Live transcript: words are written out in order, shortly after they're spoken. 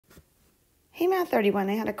Hey, Math 31,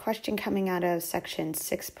 I had a question coming out of section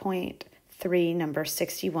 6.3, number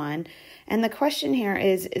 61. And the question here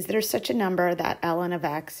is there such a number that ln of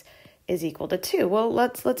x is equal to 2? Well,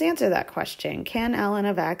 let's answer that question. Can ln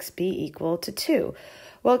of x be equal to 2?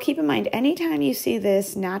 Well, keep in mind, anytime you see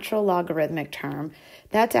this natural logarithmic term,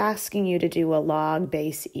 that's asking you to do a log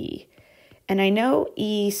base e. And I know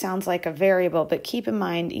e sounds like a variable, but keep in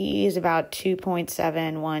mind e is about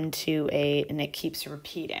 2.7128, and it keeps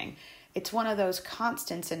repeating. It's one of those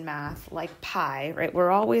constants in math, like pi, right?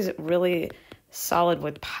 We're always really solid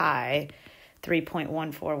with pi,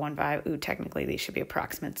 3.1415. Ooh, technically these should be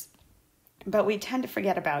approximates. But we tend to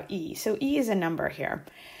forget about e. So e is a number here.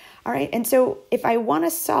 All right, and so if I want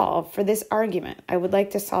to solve for this argument, I would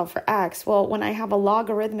like to solve for x. Well, when I have a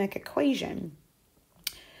logarithmic equation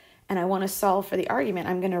and I want to solve for the argument,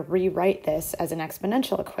 I'm going to rewrite this as an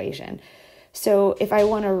exponential equation. So if I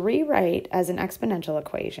want to rewrite as an exponential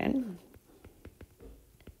equation,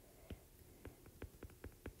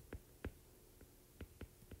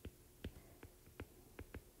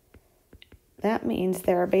 that means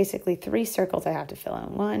there are basically 3 circles I have to fill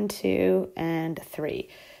in. 1, 2, and 3.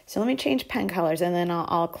 So let me change pen colors, and then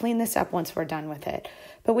I'll clean this up once we're done with it.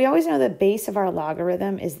 But we always know the base of our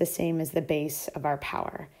logarithm is the same as the base of our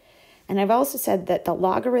power. And I've also said that the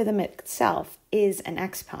logarithm itself is an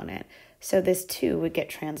exponent. So this 2 would get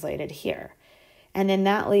translated here. And then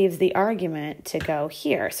that leaves the argument to go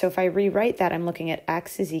here. So if I rewrite that, I'm looking at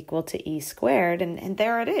x is equal to e squared, and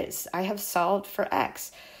there it is. I have solved for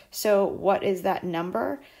x. So what is that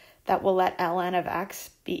number that will let ln of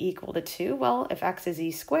x be equal to 2? Well, if x is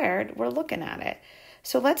e squared, we're looking at it.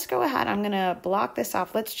 So let's go ahead. I'm going to block this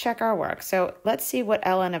off. Let's check our work. So let's see what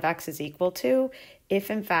ln of x is equal to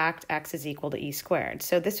if, in fact, x is equal to e squared.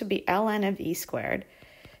 So this would be ln of e squared.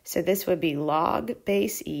 So this would be log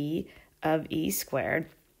base e of e squared.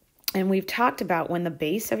 And we've talked about when the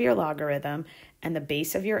base of your logarithm and the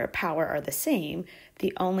base of your power are the same,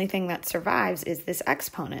 the only thing that survives is this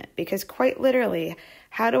exponent. Because quite literally,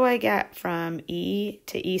 how do I get from e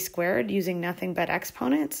to e squared using nothing but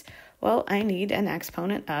exponents? Well, I need an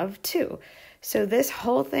exponent of 2. So this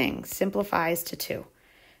whole thing simplifies to 2.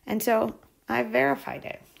 And so I've verified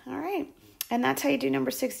it. All right. And that's how you do number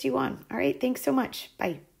 61. All right. Thanks so much.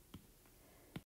 Bye.